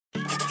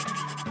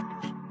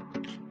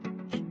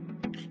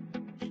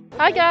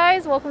Hi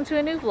guys, welcome to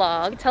a new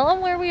vlog. Tell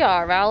them where we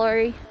are,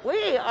 Valerie.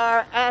 We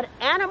are at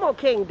Animal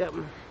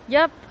Kingdom.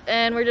 Yep,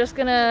 and we're just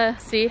gonna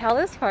see how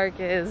this park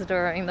is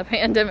during the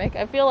pandemic.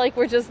 I feel like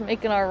we're just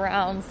making our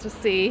rounds to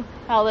see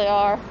how they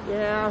are.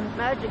 Yeah,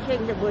 Magic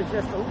Kingdom was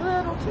just a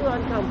little too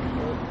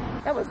uncomfortable.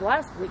 That was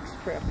last week's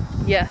trip.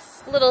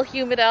 Yes, a little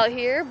humid out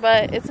here,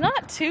 but it's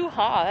not too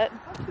hot.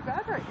 Not too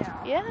bad right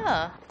now.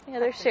 Yeah,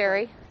 there's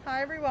Sherry.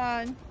 Hi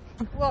everyone.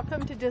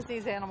 Welcome to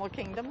Disney's Animal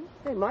Kingdom.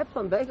 Hey, my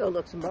plumbago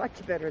looks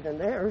much better than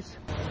theirs.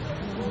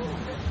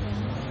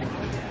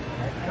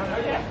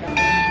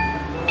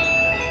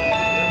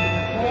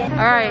 All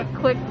right,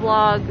 quick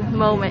vlog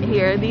moment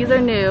here. These are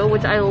new,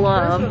 which I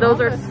love. Those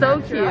are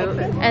so cute.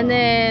 And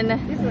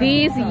then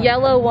these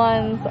yellow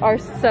ones are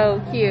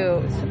so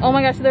cute. Oh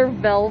my gosh, they're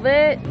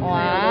velvet.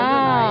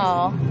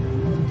 Wow.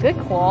 Good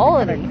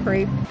quality.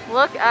 Creep.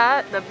 Look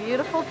at the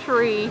beautiful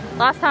tree.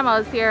 Last time I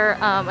was here,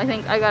 I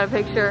think I got a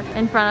picture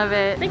in front of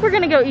it. I think we're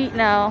gonna go eat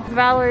now.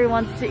 Valerie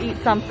wants to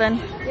eat something.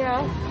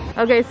 Yeah.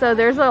 Okay, so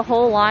there's a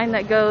whole line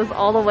that goes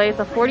all the way. It's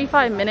a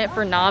 45-minute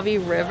for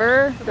Navi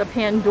River. The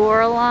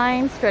Pandora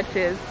line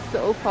stretches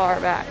so far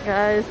back,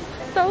 guys.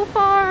 So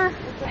far.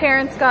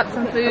 Parents got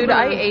some food.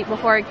 I ate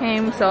before I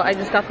came, so I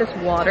just got this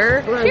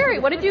water. Sherry,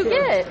 what did you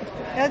get?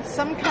 It's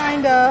some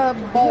kind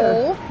of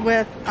bowl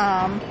with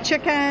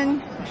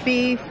chicken,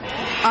 beef,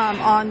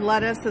 on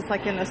lettuce. It's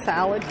like in a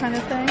salad kind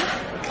of thing.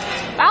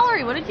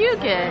 Valerie, what did you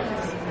get?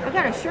 I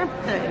got a shrimp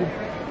thing.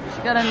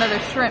 She got another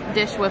shrimp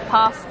dish with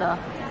pasta.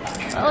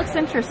 That looks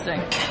interesting.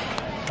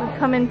 We've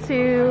come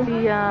into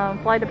the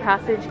Flight of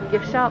Passage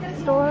gift shop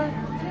store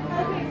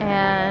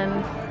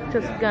and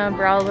just gonna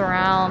browse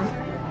around.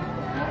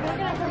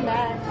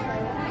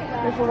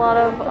 There's a lot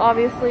of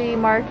obviously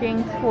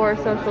markings for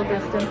social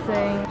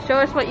distancing. Show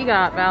us what you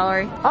got,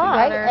 Valerie.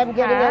 I am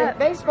getting a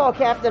baseball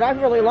cap that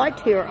I've really liked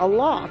here a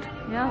lot.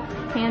 Yeah,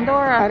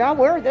 Pandora. And I'll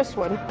wear this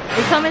one.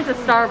 We come into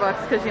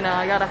Starbucks because, you know,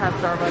 I gotta have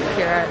Starbucks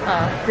here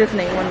at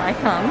Disney when I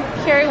come.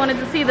 Sherry wanted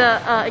to see the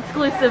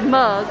exclusive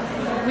mugs.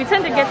 We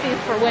tend to get these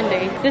for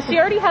Wendy. Does she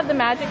already have the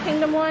Magic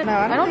Kingdom one? No,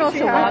 I don't know if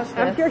think she'll she watch has. this.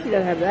 I'm sure she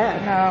doesn't have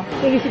that. No.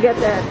 I think you should get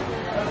that.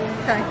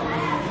 Okay.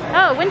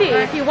 Oh, Wendy,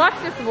 if you watch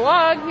this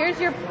vlog, here's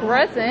your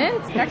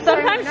present.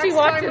 Sometimes she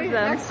watches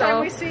them. Next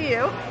time we see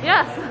you.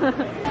 Yes.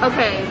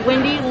 Okay,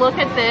 Wendy, look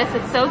at this.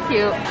 It's so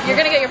cute. You're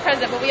gonna get your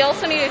present, but we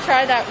also need to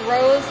try that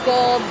rose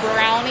gold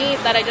brownie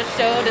that I just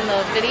showed in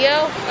the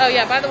video. Oh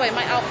yeah, by the way,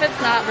 my outfit's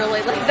not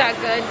really like that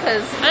good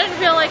because I didn't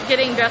feel like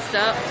getting dressed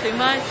up too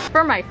much.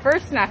 For my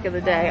first snack of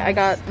the day, I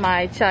got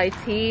my chai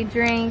tea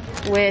drink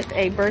with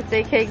a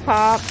birthday cake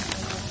pop.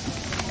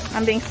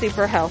 I'm being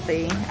super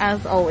healthy,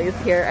 as always,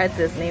 here at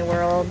Disney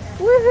World.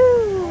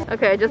 Woohoo!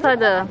 Okay, I just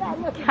had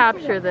to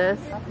capture this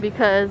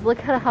because look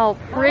at how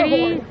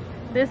pretty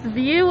this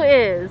view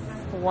is.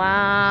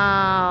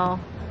 Wow.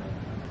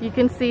 You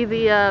can see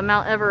the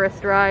Mount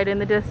Everest ride in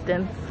the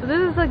distance. So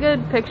this is a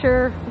good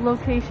picture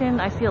location.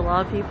 I see a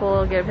lot of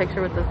people get a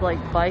picture with this like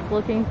bike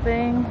looking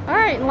thing. All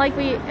right, and like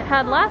we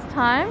had last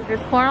time,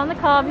 there's corn on the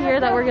cob here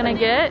that we're gonna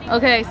get.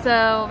 Okay,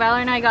 so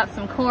Valerie and I got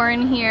some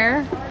corn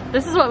here.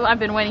 This is what I've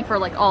been waiting for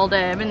like all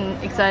day. I've been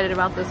excited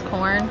about this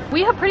corn.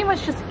 We have pretty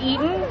much just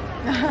eaten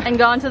and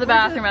gone to the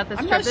bathroom at this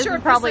trip. This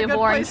is probably a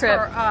boring trip.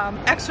 For,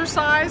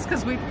 exercise,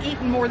 because we've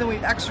eaten more than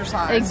we've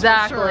exercised.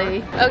 Exactly.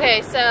 Sure.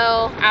 Okay,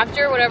 so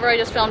after whatever I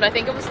just filmed, I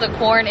think it was the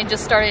corn, it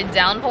just started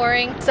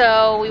downpouring.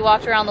 So we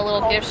walked around the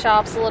little gift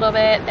shops a little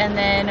bit and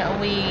then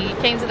we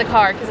came to the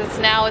car because it's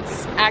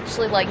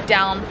actually like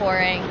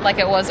downpouring like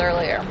it was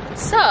earlier.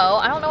 So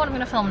I don't know what I'm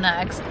gonna film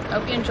next. I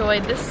hope you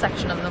enjoyed this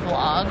section of the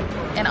vlog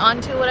and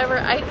on to whatever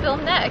I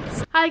film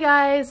next. Hi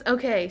guys.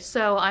 Okay,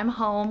 so I'm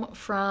home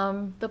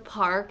from the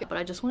park, but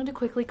I just wanted to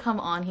quickly come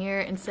on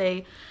here and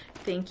say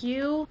thank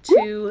you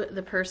to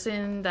the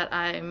person that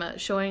I'm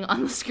showing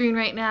on the screen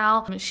right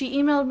now. She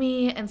emailed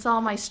me and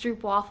saw my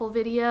stroop waffle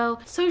video.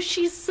 So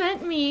she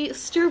sent me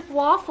stroop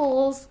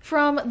waffles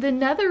from the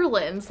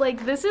Netherlands.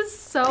 Like, this is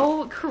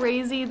so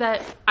crazy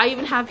that I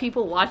even have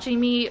people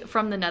watching me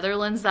from the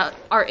Netherlands that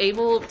are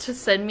able to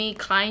send me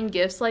kind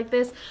gifts like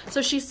this.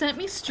 So she sent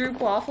me stroop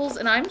waffles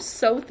and I'm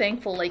so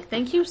thankful. Like,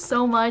 thank you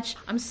so much.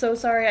 I'm so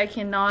sorry I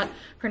cannot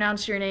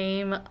pronounce your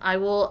name. I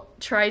will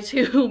try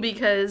to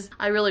because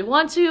I really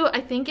want to. I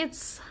think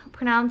it's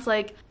pronounced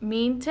like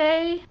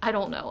Minte. I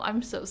don't know.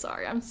 I'm so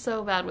sorry. I'm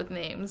so bad with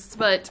names.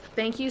 But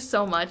thank you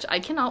so much. I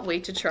cannot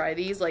wait to try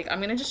these. Like,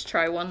 I'm gonna just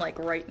try one like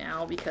right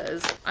now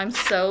because I'm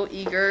so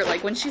eager.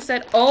 Like when she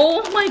said,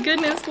 oh my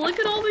goodness, look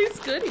at all these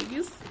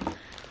goodies.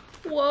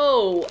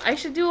 Whoa, I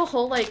should do a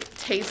whole like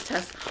taste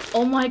test.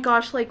 Oh my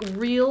gosh, like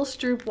real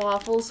stroop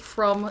waffles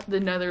from the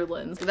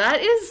Netherlands.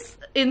 That is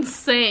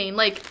insane.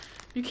 Like,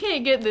 you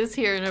can't get this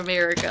here in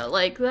America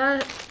like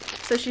that.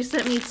 So she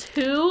sent me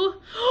two.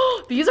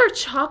 These are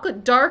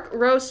chocolate, dark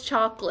roast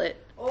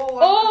chocolate.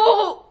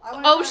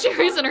 Oh,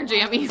 Sherry's in her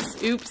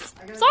jammies. Oops,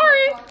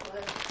 sorry.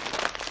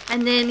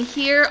 And then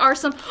here are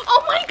some,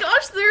 oh my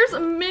gosh, there's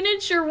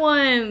miniature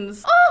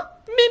ones. Oh,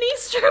 mini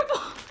stroop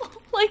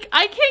waffle. Like,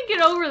 I can't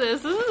get over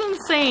this. This is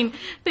insane.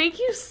 Thank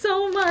you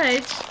so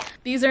much.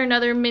 These are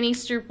another mini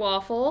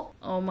stroopwafel.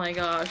 Oh my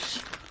gosh.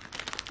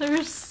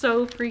 They're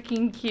so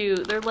freaking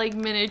cute. They're like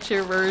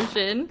miniature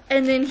version.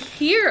 And then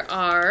here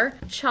are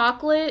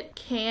chocolate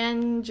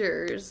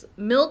cangers.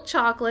 Milk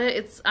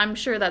chocolate. I'm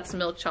sure that's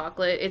milk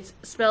chocolate. It's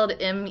spelled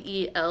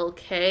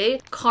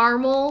M-E-L-K.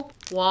 Caramel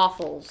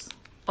waffles.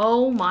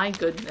 Oh my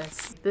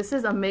goodness. This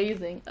is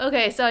amazing.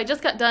 Okay, so I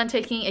just got done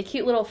taking a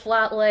cute little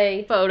flat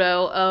lay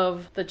photo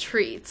of the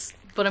treats.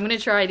 But I'm gonna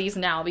try these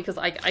now because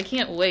I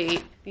can't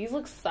wait. These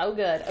look so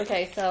good.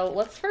 Okay, so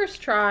let's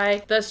first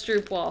try the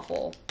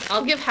stroopwafel.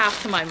 I'll give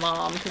half to my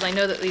mom because I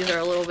know that these are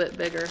a little bit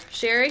bigger.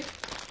 Sherry?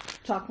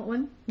 Chocolate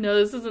one? No,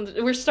 this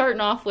isn't. We're starting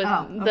off with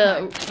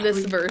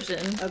this version.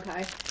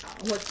 Okay.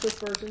 What's this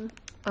version?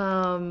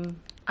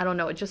 I don't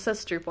know. It just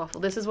says stroopwafel.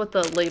 This is what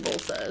the label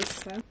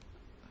says. Okay.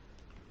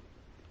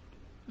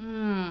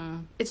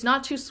 It's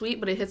not too sweet,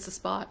 but it hits the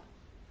spot.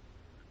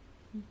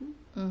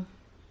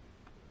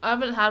 I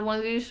haven't had one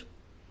of these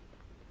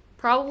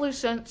probably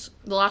since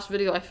the last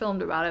video I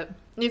filmed about it.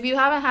 If you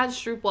haven't had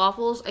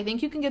stroopwafels, I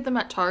think you can get them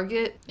at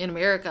Target in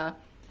America.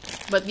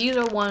 But these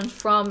are ones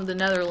from the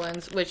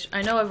Netherlands, which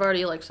I know I've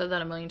already like said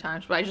that a million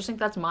times, but I just think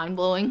that's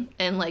mind-blowing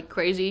and like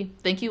crazy.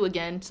 Thank you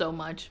again so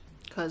much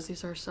because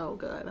these are so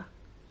good.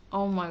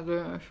 Oh my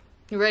gosh.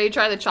 You ready to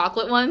try the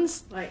chocolate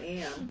ones? I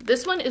am.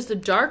 This one is the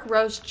dark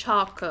roast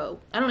choco.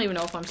 I don't even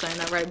know if I'm saying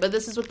that right, but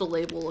this is what the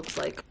label looks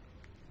like.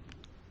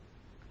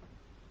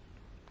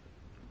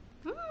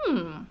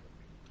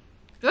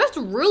 That's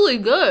really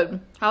good.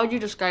 How would you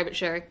describe it,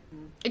 Sherry?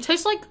 It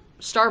tastes like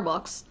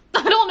Starbucks.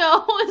 I don't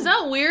know. Is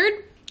that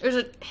weird? There's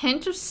a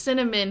hint of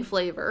cinnamon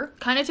flavor.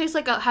 Kind of tastes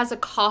like has a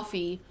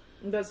coffee.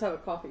 It does have a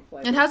coffee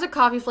flavor. It has a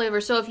coffee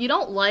flavor. So if you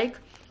don't like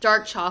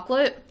dark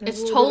chocolate,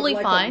 it's totally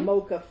like fine. A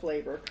mocha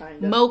flavor,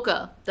 kind of.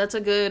 Mocha. That's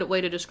a good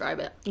way to describe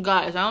it.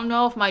 Guys, I don't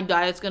know if my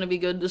diet's going to be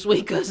good this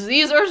week because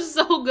these are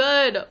so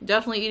good.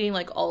 Definitely eating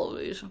like all of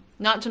these.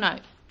 Not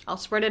tonight. I'll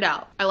spread it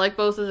out. I like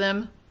both of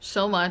them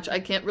so much.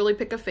 I can't really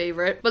pick a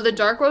favorite, but the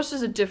dark roast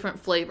is a different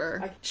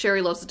flavor.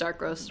 Sherry loves the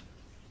dark roast.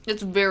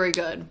 It's very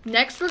good.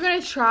 Next, we're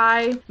gonna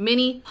try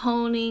mini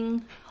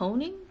honing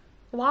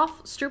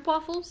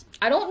stroopwafels.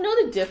 I don't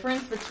know the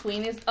difference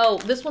between these. Oh,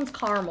 this one's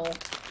caramel.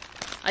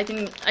 I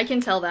can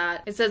tell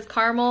that. It says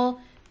caramel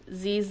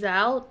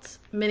Zout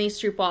mini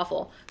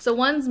stroopwafel. So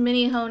one's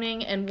mini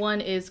honing and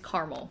one is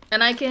caramel.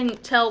 And I can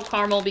tell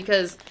caramel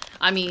because,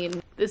 I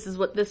mean, this is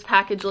what this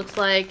package looks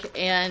like,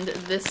 and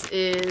this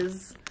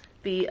is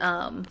the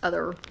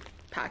other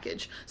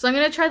package. So I'm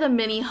gonna try the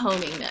mini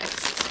honing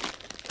next.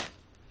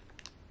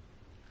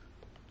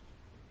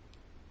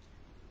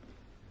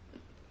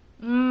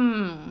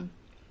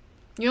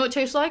 You know what it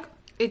tastes like?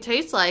 It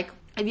tastes like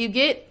if you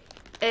get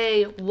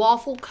a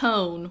waffle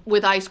cone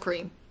with ice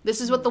cream. This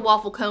is what the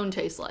waffle cone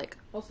tastes like.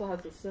 Also has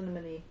a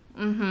cinnamony.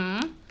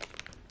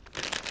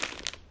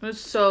 It's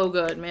so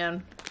good,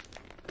 man.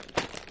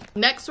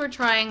 Next, we're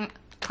trying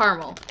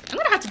caramel. I'm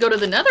gonna have to go to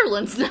the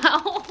Netherlands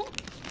now.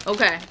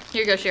 Okay,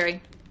 here you go,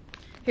 Sherry.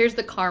 Here's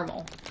the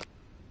caramel.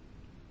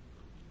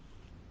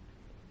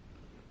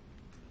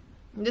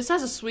 This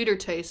has a sweeter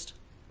taste.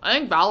 I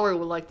think Valerie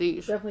would like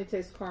these. Definitely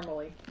tastes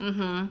caramely.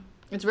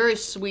 It's very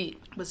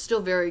sweet, but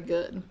still very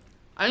good.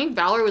 I think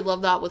Valerie would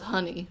love that with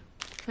honey.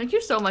 Thank you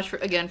so much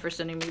again for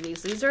sending me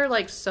these. These are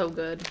like so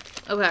good.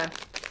 Okay.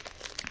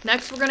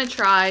 Next, we're gonna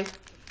try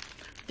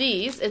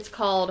these. It's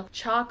called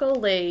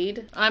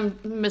Chocolade. I'm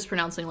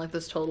mispronouncing like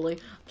this totally.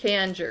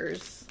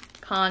 Conjures.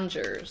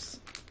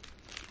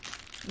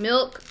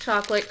 Milk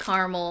chocolate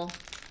caramel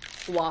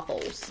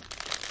waffles.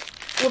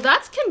 Well,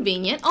 that's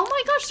convenient. Oh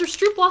my gosh, there's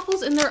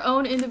stroopwafels in their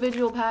own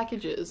individual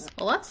packages.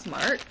 Well, that's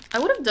smart. I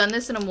would have done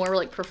this in a more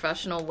like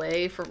professional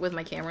way with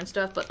my camera and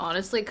stuff, but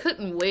honestly,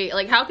 couldn't wait.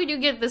 Like, how could you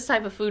get this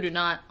type of food and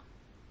not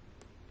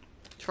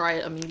try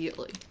it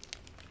immediately?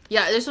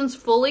 Yeah, this one's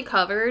fully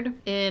covered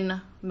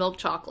in milk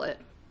chocolate.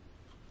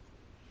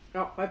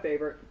 Oh, my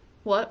favorite.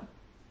 What?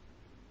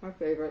 My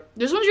favorite.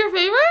 This one's your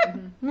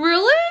favorite?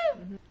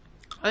 Really?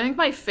 I think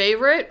my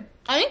favorite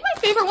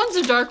one's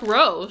the dark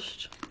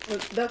roast.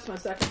 That's my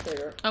second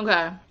favorite.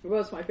 Okay. It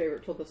was my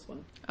favorite till this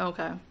one.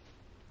 Okay.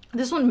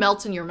 This one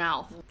melts in your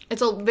mouth.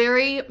 It's a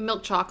very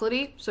milk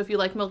chocolatey, so if you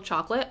like milk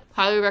chocolate,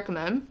 highly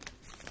recommend.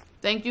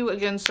 Thank you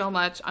again so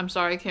much. I'm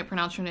sorry I can't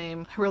pronounce your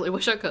name. I really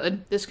wish I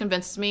could. This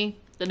convinces me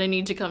that I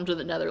need to come to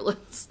the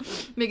Netherlands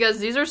because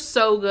these are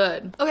so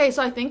good. Okay,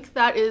 so I think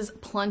that is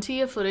plenty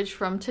of footage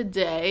from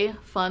today.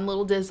 Fun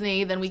little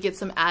Disney. Then we get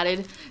some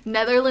added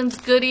Netherlands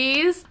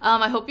goodies.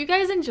 I hope you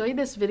guys enjoyed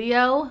this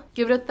video.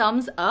 Give it a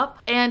thumbs up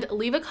and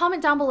leave a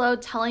comment down below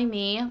telling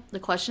me,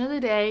 the question of the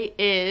day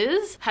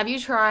is, have you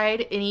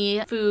tried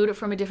any food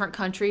from a different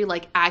country,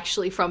 like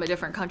actually from a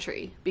different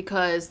country?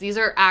 Because these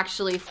are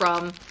actually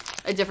from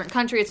a different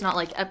country. It's not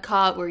like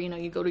Epcot where, you know,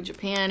 you go to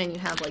Japan and you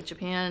have like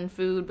Japan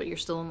food, but you're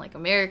still in like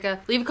America.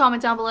 Leave a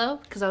comment down below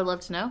because I would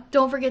love to know.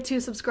 Don't forget to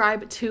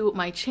subscribe to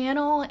my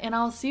channel and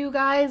I'll see you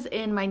guys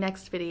in my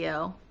next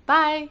video.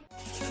 Bye!